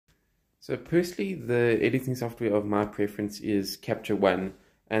So personally, the editing software of my preference is Capture One,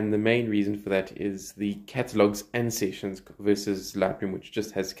 and the main reason for that is the catalogs and sessions versus Lightroom, which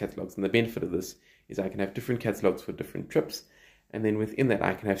just has catalogs. And the benefit of this is I can have different catalogs for different trips, and then within that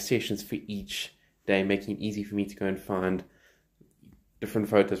I can have sessions for each day, making it easy for me to go and find different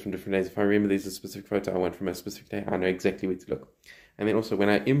photos from different days. If I remember there's a specific photo I want from a specific day, I know exactly where to look. And then also when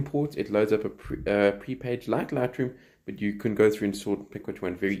I import, it loads up a pre-page like Lightroom, but you can go through and sort and pick which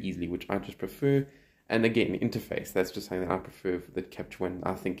one very easily, which I just prefer. And again, interface, that's just something that I prefer for the Capture One.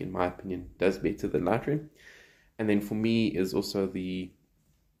 I think, in my opinion, does better than Lightroom. And then for me is also the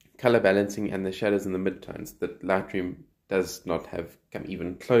color balancing and the shadows and the midtones that Lightroom does not have come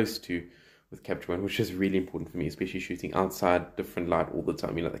even close to with Capture One, which is really important for me, especially shooting outside, different light all the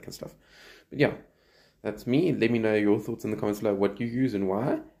time, that kind of stuff. But yeah, that's me. Let me know your thoughts in the comments below, what you use and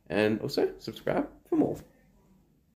why, and also subscribe for more.